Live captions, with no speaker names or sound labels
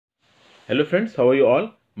Hello friends, how are you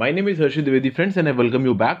all? My name is Harshit Dwivedi friends and I welcome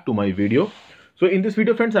you back to my video. So in this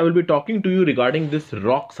video friends, I will be talking to you regarding this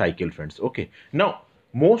rock cycle friends. Okay, now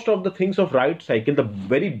most of the things of right cycle, the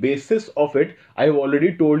very basis of it, I have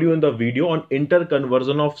already told you in the video on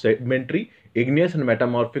interconversion of sedimentary, igneous and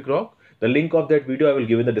metamorphic rock. The link of that video I will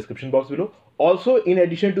give in the description box below. Also in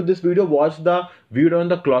addition to this video, watch the video on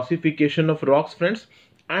the classification of rocks friends,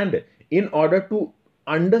 and in order to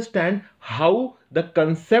understand how the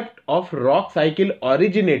concept of rock cycle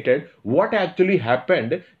originated, what actually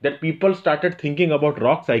happened that people started thinking about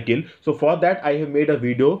rock cycle. So for that I have made a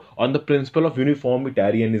video on the principle of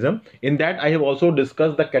uniformitarianism. In that I have also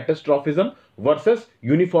discussed the catastrophism versus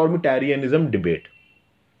uniformitarianism debate.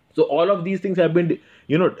 So all of these things have been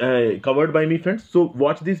covered by me friends. So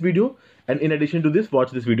watch this video, and in addition to this,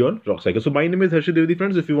 watch this video on rock cycle. So my name is Harshit Dwivedi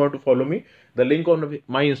friends. If you want to follow me, the link on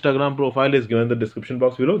my Instagram profile is given in the description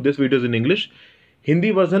box below. This video is in English.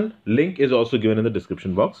 Hindi version link is also given in the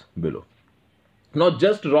description box below. Now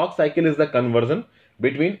just rock cycle is the conversion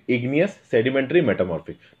between igneous, sedimentary,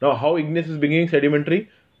 metamorphic. Now how igneous is becoming sedimentary,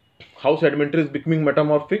 how sedimentary is becoming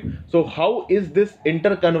metamorphic, so how is this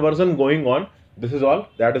interconversion going on? This is all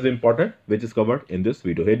that is important, which is covered in this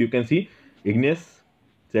video. Here you can see igneous,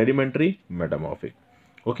 sedimentary, metamorphic.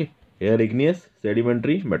 Okay, here igneous,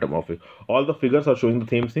 sedimentary, metamorphic. All the figures are showing the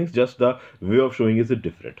same things, just the way of showing is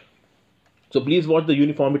different. So please watch the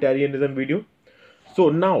uniformitarianism video. So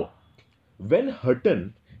now, when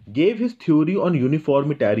Hutton gave his theory on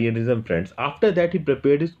uniformitarianism friends, after that he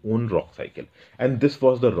prepared his own rock cycle, and this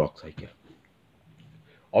was the rock cycle.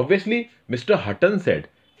 Obviously Mr. Hutton said,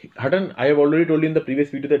 Hutton, I have already told you in the previous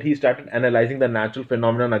video that he started analyzing the natural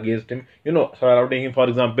phenomenon against him, surrounding him. For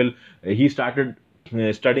example, he started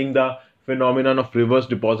studying the phenomenon of rivers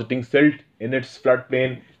depositing silt in its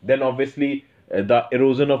floodplain, then obviously the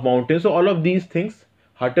erosion of mountains. So all of these things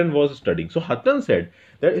Hutton was studying. So Hutton said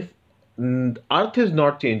that if earth is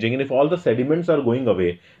not changing and if all the sediments are going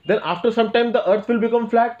away, then after some time the earth will become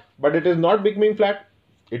flat, but it is not becoming flat,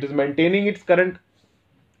 it is maintaining its current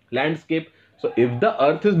landscape. So if the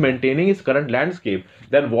earth is maintaining its current landscape,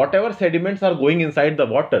 then whatever sediments are going inside the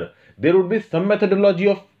water, there would be some methodology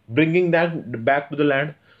of bringing that back to the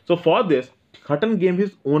land. So for this, Hutton gave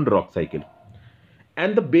his own rock cycle,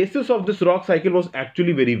 and the basis of this rock cycle was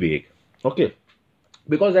actually very vague. Okay,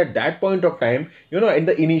 because at that point of time, in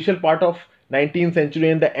the initial part of 19th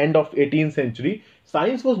century and the end of 18th century,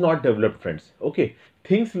 science was not developed friends. Okay,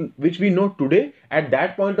 things which we know today at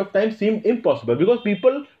that point of time seemed impossible, because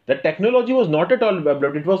the technology was not at all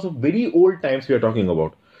developed. It was very old times we are talking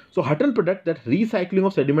about. So Hutton predicted that recycling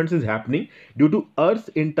of sediments is happening due to Earth's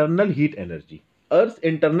internal heat energy, Earth's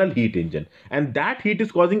internal heat engine, and that heat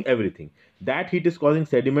is causing everything. That heat is causing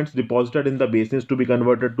sediments deposited in the basins to be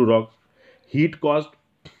converted to rock. Heat caused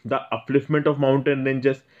the upliftment of mountain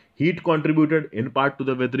ranges. Heat contributed in part to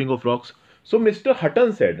the weathering of rocks. So Mr.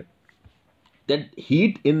 Hutton said that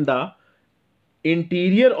heat in the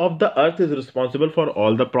interior of the earth is responsible for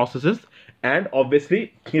all the processes, and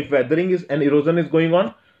obviously if weathering is and erosion is going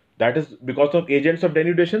on, that is because of agents of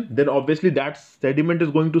denudation, then obviously that sediment is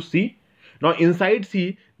going to sea. Now inside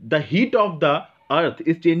sea, the heat of the earth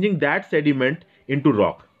is changing that sediment into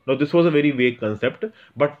rock. Now this was a very vague concept,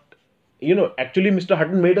 but actually Mr.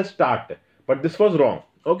 Hutton made a start, but this was wrong.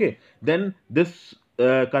 Okay, then this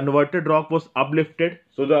converted rock was uplifted.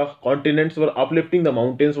 So the continents were uplifting, the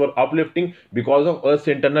mountains were uplifting because of Earth's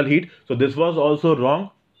internal heat. So this was also wrong.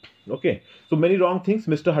 Okay, so many wrong things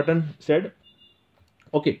Mr. Hutton said.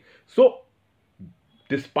 Okay, so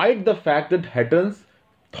despite the fact that Hutton's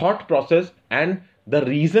thought process and the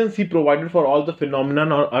reasons he provided for all the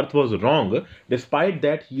phenomenon on earth was wrong, despite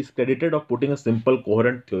that he is credited of putting a simple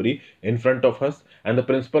coherent theory in front of us, and the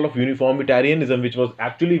principle of uniformitarianism, which was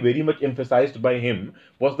actually very much emphasized by him,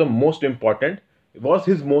 was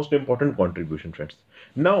his most important contribution friends.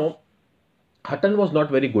 Now Hutton was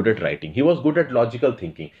not very good at writing. He was good at logical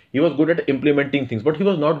thinking, he was good at implementing things, but he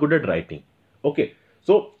was not good at writing. Okay,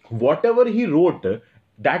 so whatever he wrote,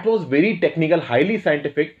 that was very technical, highly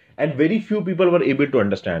scientific, and very few people were able to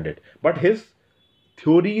understand it. But his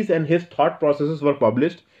theories and his thought processes were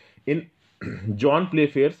published in John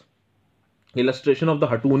Playfair's Illustration of the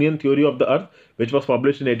Huttonian Theory of the Earth, which was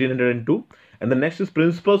published in 1802, and the next is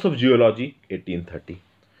Principles of Geology, 1830.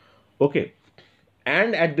 Okay,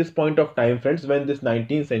 and at this point of time friends, when this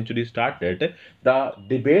 19th century started, the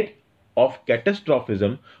debate of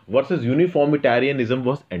catastrophism versus uniformitarianism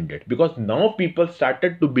was ended, because now people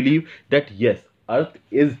started to believe that yes, earth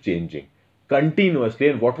is changing continuously,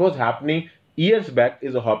 and what was happening years back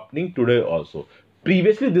is happening today also.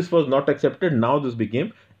 Previously this was not accepted, now this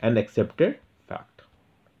became an accepted fact.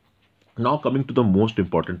 Now coming to the most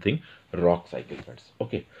important thing, rock cycle, friends.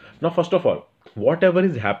 Okay, now first of all, whatever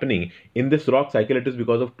is happening in this rock cycle, it is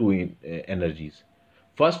because of two energies.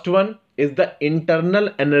 First one is the internal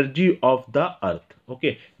energy of the earth.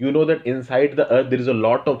 Okay, you know that inside the earth there is a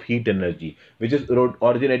lot of heat energy which is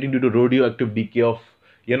originating due to radioactive decay of,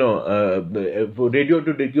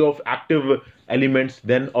 radioactive decay of active elements.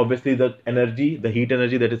 Then obviously the energy, the heat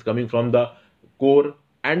energy that is coming from the core,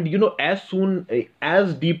 and as soon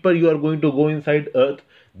as deeper you are going to go inside earth,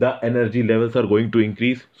 the energy levels are going to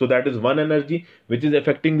increase. So that is one energy which is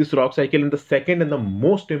affecting this rock cycle. And the second and the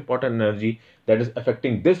most important energy that is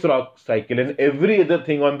affecting this rock cycle and every other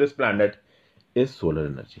thing on this planet is solar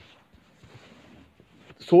energy.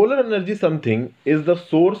 Solar energy something is the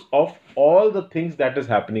source of all the things that is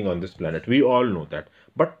happening on this planet. We all know that,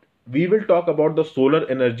 but we will talk about the solar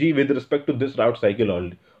energy with respect to this rock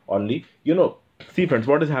cycle only. See friends,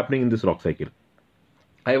 what is happening in this rock cycle?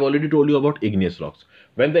 I have already told you about igneous rocks.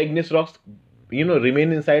 When the igneous rocks,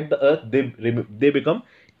 remain inside the earth, they become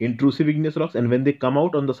intrusive igneous rocks, and when they come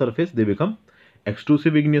out on the surface, they become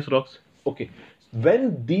extrusive igneous rocks. Okay,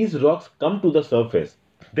 when these rocks come to the surface,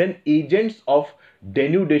 then agents of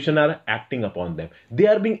denudation are acting upon them. They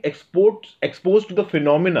are being exposed to the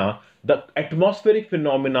phenomena, the atmospheric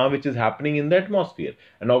phenomena which is happening in the atmosphere.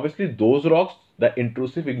 And obviously those rocks, the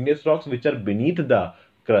intrusive igneous rocks which are beneath the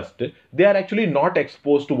crust, they are actually not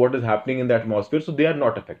exposed to what is happening in the atmosphere, so they are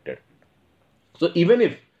not affected. So even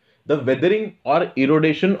if the weathering or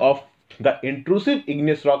erodation of the intrusive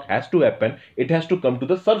igneous rock has to happen, it has to come to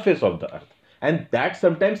the surface of the earth. And that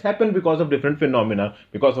sometimes happen because of different phenomena,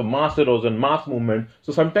 because of mass erosion, mass movement.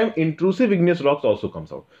 So sometimes intrusive igneous rocks also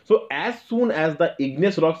comes out. So as soon as the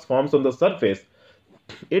igneous rocks forms on the surface,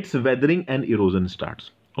 its weathering and erosion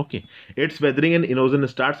starts. Okay, its weathering and erosion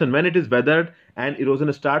starts, and when it is weathered and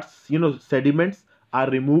erosion starts, sediments are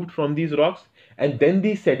removed from these rocks, and then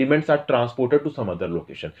these sediments are transported to some other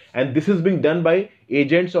location. And this is being done by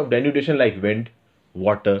agents of denudation like wind,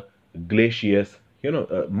 water, glaciers,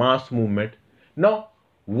 mass movement. Now,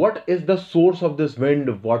 what is the source of this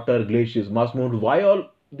wind, water, glaciers, mass movement? Why all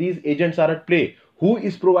these agents are at play? Who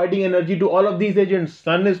is providing energy to all of these agents?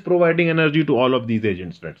 Sun is providing energy to all of these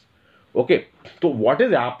agents, friends. Okay, so what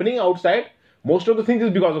is happening outside? Most of the things is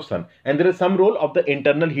because of sun, and there is some role of the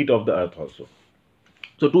internal heat of the earth also.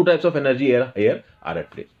 So two types of energy here are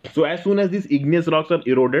at play. So as soon as these igneous rocks are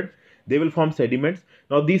eroded, they will form sediments.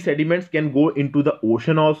 Now these sediments can go into the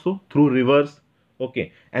ocean also through rivers.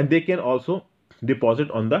 Okay, and they can also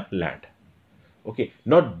deposit on the land. Okay,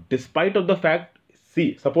 now despite of the fact,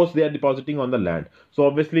 see, suppose they are depositing on the land, so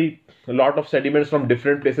obviously a lot of sediments from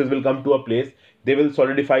different places will come to a place, they will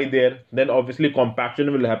solidify there, then obviously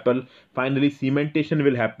compaction will happen, finally cementation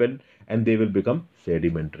will happen, and they will become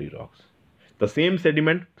sedimentary rocks. The same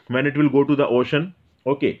sediment, when it will go to the ocean,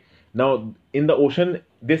 okay, now in the ocean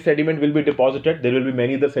this sediment will be deposited. There will be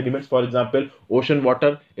many other sediments. For example, ocean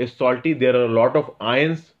water is salty, there are a lot of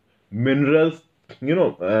ions, minerals,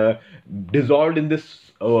 dissolved in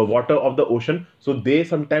this water of the ocean, so they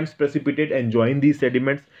sometimes precipitate and join these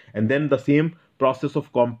sediments, and then the same process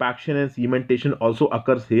of compaction and cementation also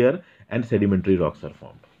occurs here, and sedimentary rocks are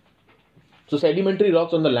formed. So sedimentary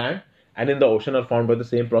rocks on the land and in the ocean are formed by the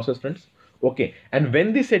same process, friends. Okay, and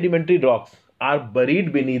when these sedimentary rocks are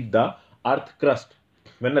buried beneath the earth crust,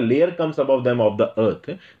 when a layer comes above them of the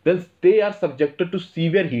earth, then they are subjected to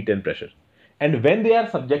severe heat and pressure. And when they are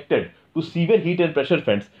subjected to severe heat and pressure,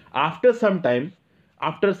 friends, after some time,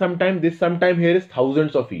 this sometime here is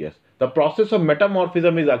thousands of years, the process of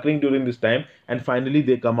metamorphism is occurring during this time, and finally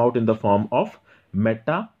they come out in the form of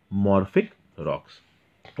metamorphic rocks.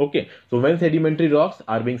 Okay, so when sedimentary rocks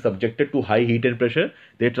are being subjected to high heat and pressure,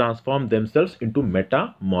 they transform themselves into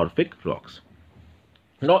metamorphic rocks.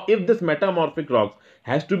 Now, if this metamorphic rocks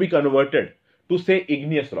has to be converted to say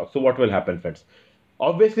igneous rocks, so what will happen, friends?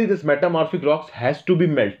 Obviously, this metamorphic rocks has to be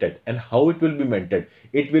melted. And how it will be melted?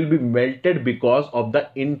 It will be melted because of the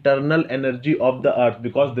internal energy of the earth,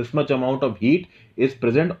 because this much amount of heat is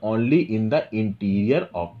present only in the interior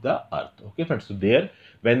of the earth. Okay, friends. So there,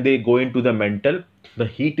 when they go into the mantle, the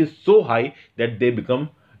heat is so high that they become,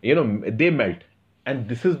 they melt. And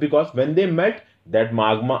this is because when they melt, that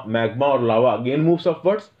magma or lava again moves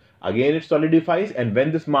upwards, again it solidifies, and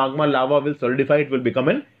when this magma lava will solidify, it will become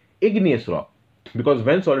an igneous rock. Because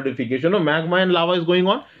when solidification of magma and lava is going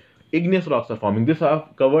on, igneous rocks are forming. This I have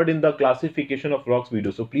covered in the classification of rocks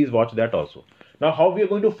video, so please watch that also. Now, how we are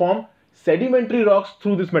going to form sedimentary rocks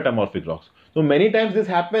through this metamorphic rocks? So many times this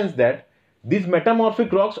happens that these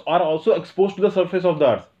metamorphic rocks are also exposed to the surface of the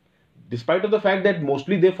earth. despite of the fact that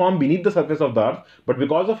mostly they form beneath the surface of the earth, but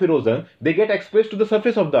because of erosion, they get exposed to the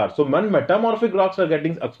surface of the earth. So when metamorphic rocks are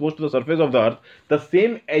getting exposed to the surface of the earth, the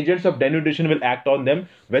same agents of denudation will act on them.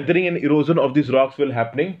 Weathering and erosion of these rocks will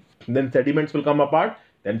happening. Then sediments will come apart.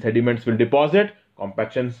 Then sediments will deposit.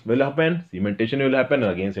 Compactions will happen. Cementation will happen.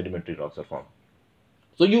 And again sedimentary rocks are formed.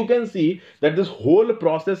 So you can see that this whole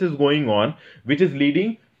process is going on, which is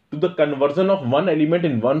leading to the conversion of one element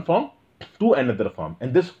in one form to another form.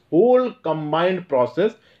 And this whole combined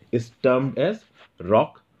process is termed as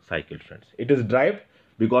rock cycle, friends. It is derived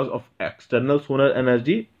because of external solar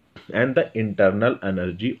energy and the internal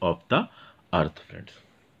energy of the earth, friends.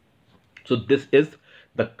 So this is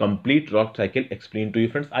the complete rock cycle explained to you,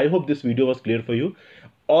 friends. I hope this video was clear for you.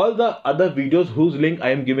 All the other videos whose link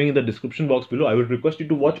I am giving in the description box below, I will request you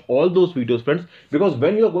to watch all those videos, friends, because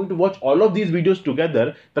when you are going to watch all of these videos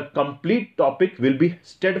together, the complete topic will be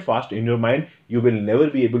steadfast in your mind. You will never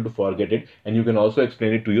be able to forget it, and you can also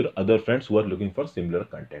explain it to your other friends who are looking for similar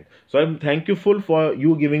content. So I'm thankful for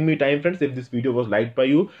you giving me time, friends. If this video was liked by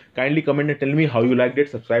you, kindly comment and tell me how you liked it.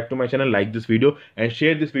 Subscribe to my channel, like this video, and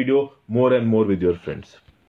share this video more and more with your friends.